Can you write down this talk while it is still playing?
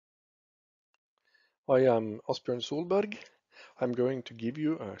I am Asbjørn Solberg. I'm going to give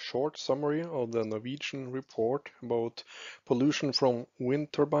you a short summary of the Norwegian report about pollution from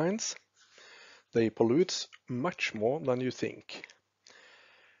wind turbines. They pollute much more than you think.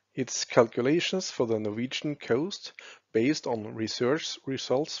 It's calculations for the Norwegian coast based on research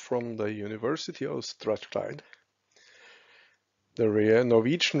results from the University of Strathclyde. The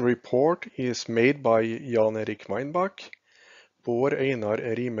Norwegian report is made by Jan Erik Meinbach, Bård Einar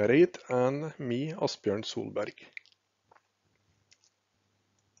Rimereit, and me, Asbjørn Solberg.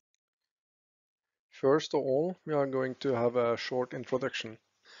 First of all, we are going to have a short introduction.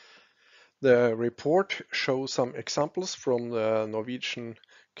 The report shows some examples from the Norwegian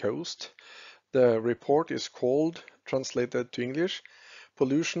coast. The report is called, translated to English,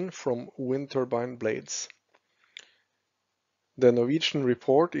 Pollution from Wind Turbine Blades. The Norwegian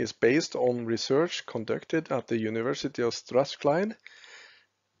report is based on research conducted at the University of Strathclyde,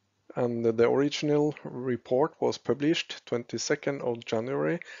 and the original report was published 22nd of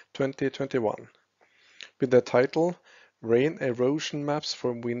January 2021 with the title Rain Erosion Maps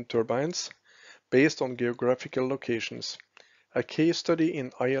for Wind Turbines based on geographical locations, a case study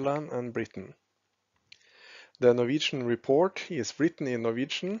in Ireland and Britain. The Norwegian report is written in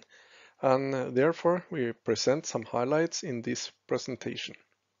Norwegian, and therefore we present some highlights in this presentation.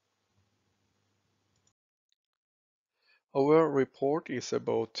 Our report is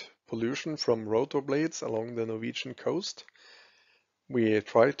about pollution from rotor blades along the Norwegian coast. We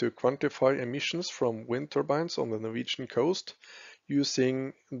try to quantify emissions from wind turbines on the Norwegian coast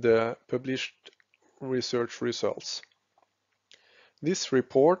using the published research results. This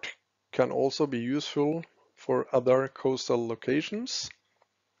report can also be useful for other coastal locations.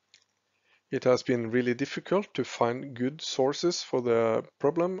 It has been really difficult to find good sources for the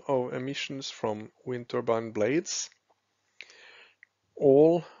problem of emissions from wind turbine blades.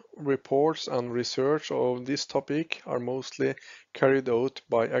 All reports and research of this topic are mostly carried out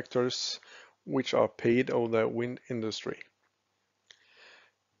by actors which are paid of the wind industry.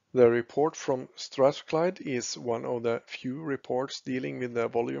 The report from Strathclyde is one of the few reports dealing with the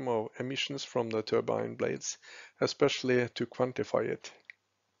volume of emissions from the turbine blades, especially to quantify it.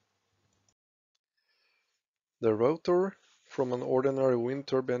 The rotor from an ordinary wind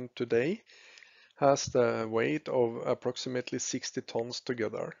turbine today has the weight of approximately 60 tons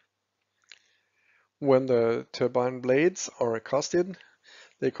together. When the turbine blades are casted,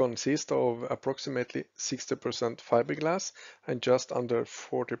 they consist of approximately 60% fiberglass and just under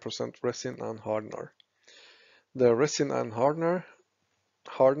 40% resin and hardener. The resin and hardener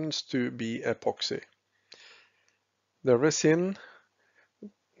hardens to be epoxy. The resin,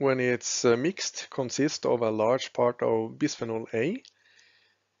 when it's mixed, consists of a large part of bisphenol A.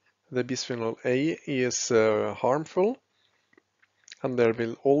 The bisphenol A is harmful, and there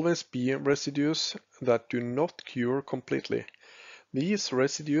will always be residues that do not cure completely. These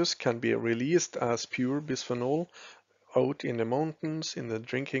residues can be released as pure bisphenol out in the mountains, in the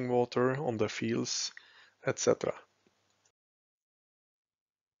drinking water, on the fields, etc.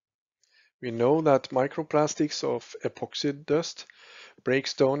 We know that microplastics of epoxy dust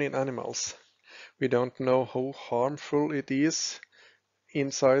breaks down in animals. We don't know how harmful it is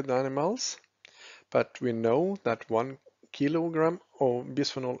inside the animals, but we know that 1 kilogram of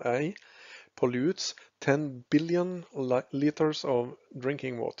bisphenol A pollutes 10 billion liters of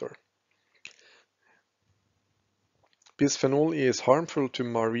drinking water. Bisphenol is harmful to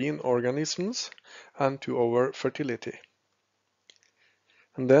marine organisms and to our fertility.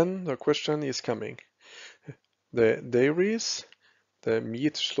 And then the question is coming. The dairies, the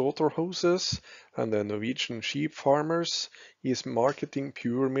meat slaughterhouses, and the Norwegian sheep farmers is marketing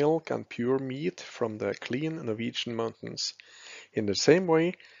pure milk and pure meat from the clean Norwegian mountains. In the same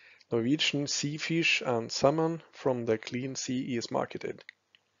way, Norwegian sea fish and salmon from the clean sea is marketed.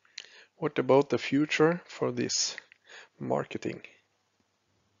 What about the future for this marketing?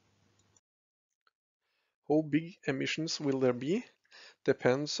 How big emissions will there be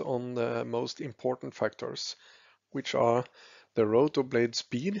depends on the most important factors, which are the rotor blade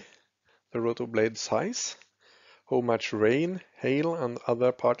speed, the rotor blade size, how much rain, hail and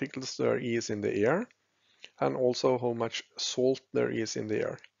other particles there is in the air, and also how much salt there is in the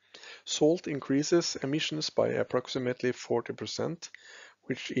air. Salt increases emissions by approximately 40%,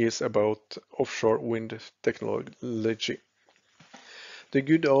 which is about offshore wind technology. The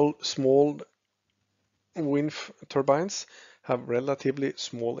good old small wind turbines have relatively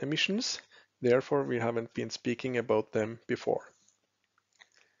small emissions, therefore we haven't been speaking about them before.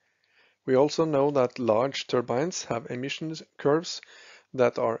 We also know that large turbines have emissions curves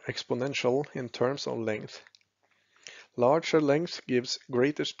that are exponential in terms of length. Larger length gives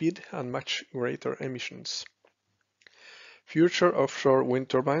greater speed and much greater emissions. Future offshore wind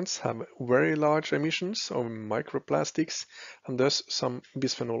turbines have very large emissions of microplastics and thus some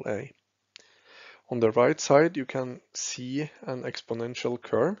bisphenol A. On the right side you can see an exponential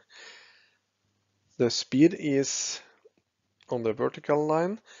curve. The speed is on the vertical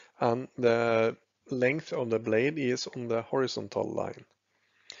line and the length of the blade is on the horizontal line.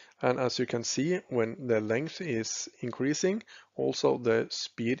 And as you can see, when the length is increasing, also the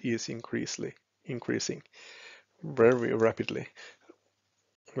speed is increasing very rapidly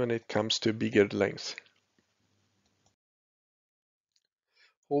when it comes to bigger length.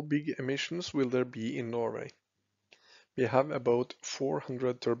 How big emissions will there be in Norway? We have about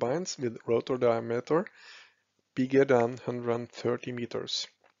 400 turbines with rotor diameter bigger than 130 meters.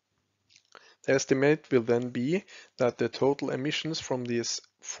 The estimate will then be that the total emissions from these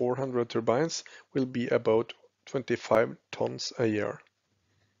 400 turbines will be about 25 tons a year.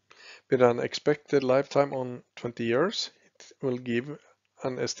 With an expected lifetime on 20 years, it will give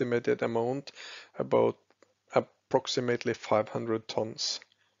an estimated amount about approximately 500 tons.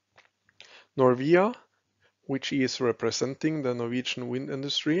 Norwegian, which is representing the Norwegian wind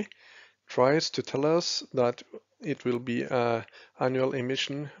industry, tries to tell us that it will be an annual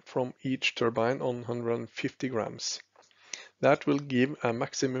emission from each turbine on 150 grams. That will give a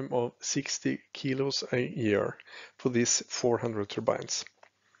maximum of 60 kilos a year for these 400 turbines.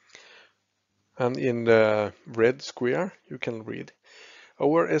 And in the red square you can read,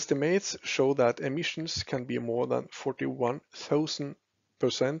 our estimates show that emissions can be more than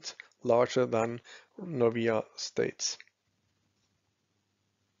 41,000% larger than Norwegian states.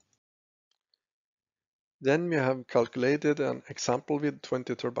 Then we have calculated an example with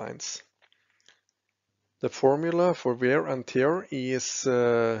 20 turbines. The formula for wear and tear is,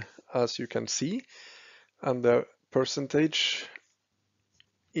 as you can see, and the percentage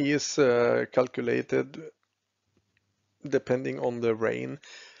is calculated depending on the rain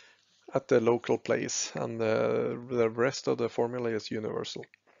at the local place, and the rest of the formula is universal.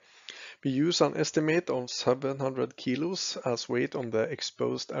 We use an estimate of 700 kilos as weight on the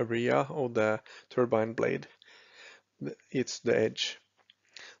exposed area of the turbine blade. It's the edge.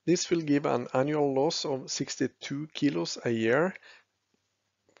 This will give an annual loss of 62 kilos a year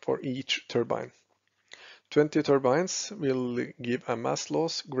for each turbine. 20 turbines will give a mass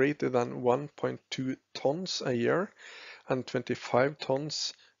loss greater than 1.2 tons a year and 25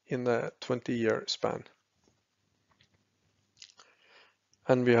 tons in a 20-year span.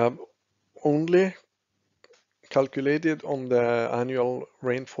 And we have only calculated on the annual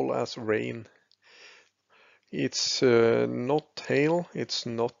rainfall as rain. It's not hail, it's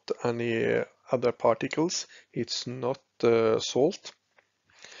not any other particles, it's not salt.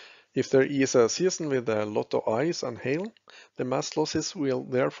 If there is a season with a lot of ice and hail, the mass losses will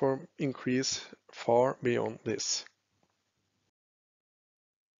therefore increase far beyond this.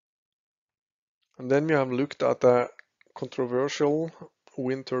 And then we have looked at a controversial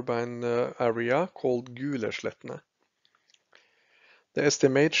wind turbine area called Guleslettene. The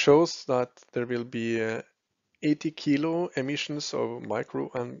estimate shows that there will be 80 kilo emissions of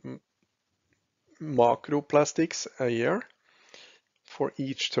micro and microplastics a year for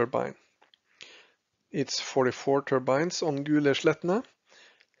each turbine. It's 44 turbines on Guleslettene,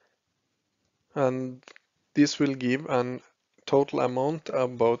 and this will give an total amount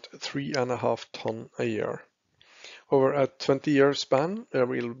of about 3.5 tons a year. Over a 20-year span, there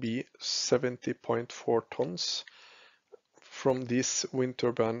will be 70.4 tons from this wind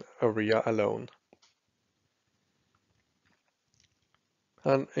turbine area alone.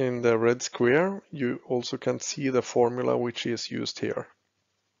 And in the red square, you also can see the formula which is used here.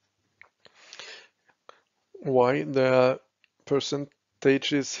 Why the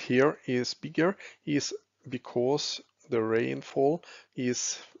percentages here is bigger is because the rainfall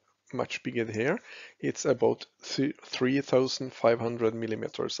is much bigger here. It's about 3,500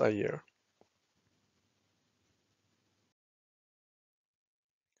 millimeters a year.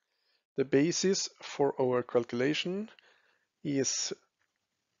 The basis for our calculation is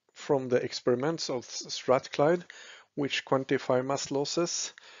from the experiments of Strathclyde, which quantify mass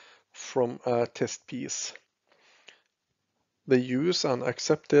losses from a test piece. They use an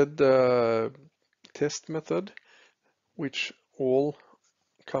accepted test method, which all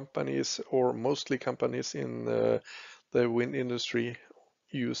companies or mostly companies in the wind industry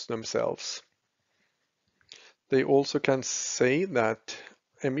use themselves. They also can say that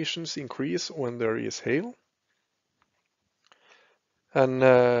emissions increase when there is hail. And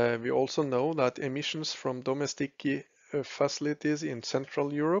we also know that emissions from domestic facilities in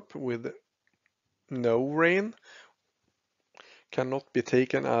Central Europe with no rain cannot be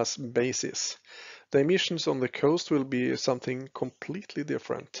taken as basis. The emissions on the coast will be something completely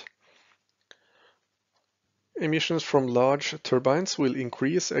different. Emissions from large turbines will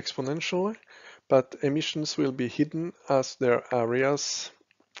increase exponentially, but emissions will be hidden as their areas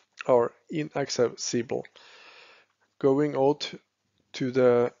are inaccessible. Going out to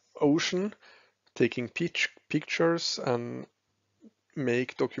the ocean, taking pictures and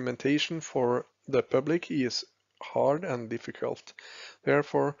make documentation for the public is hard and difficult.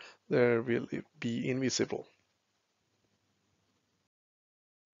 Therefore, they will be invisible.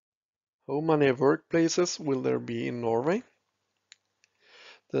 How many workplaces will there be in Norway?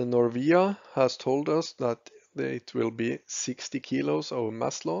 The Norwegian has told us that it will be 60 kilos of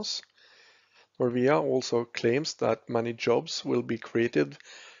mass loss. Norwegian also claims that many jobs will be created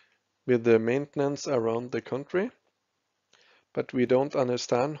with the maintenance around the country, but we don't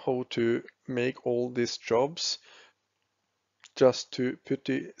understand how to make all these jobs just to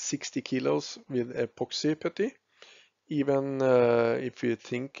putty 60 kilos with epoxy putty. Even if you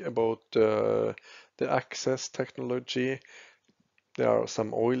think about the access technology, there are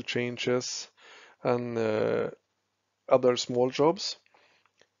some oil changes and other small jobs.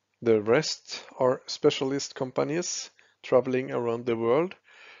 The rest are specialist companies traveling around the world.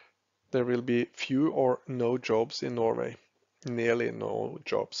 There will be few or no jobs in Norway, nearly no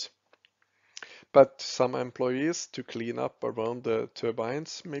jobs. But some employees to clean up around the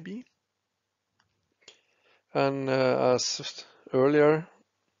turbines maybe. And as earlier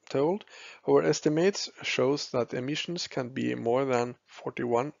told, our estimates shows that emissions can be more than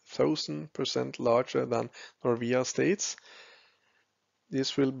 41,000% larger than Norwegian states.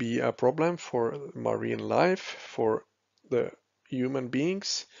 This will be a problem for marine life, for the human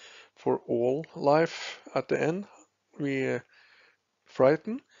beings, for all life at the end. We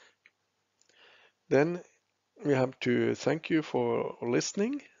frighten. Then we have to thank you for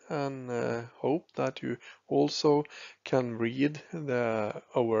listening and hope that you also can read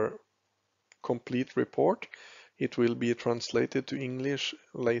our complete report. It will be translated to English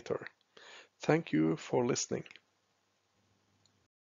later. Thank you for listening.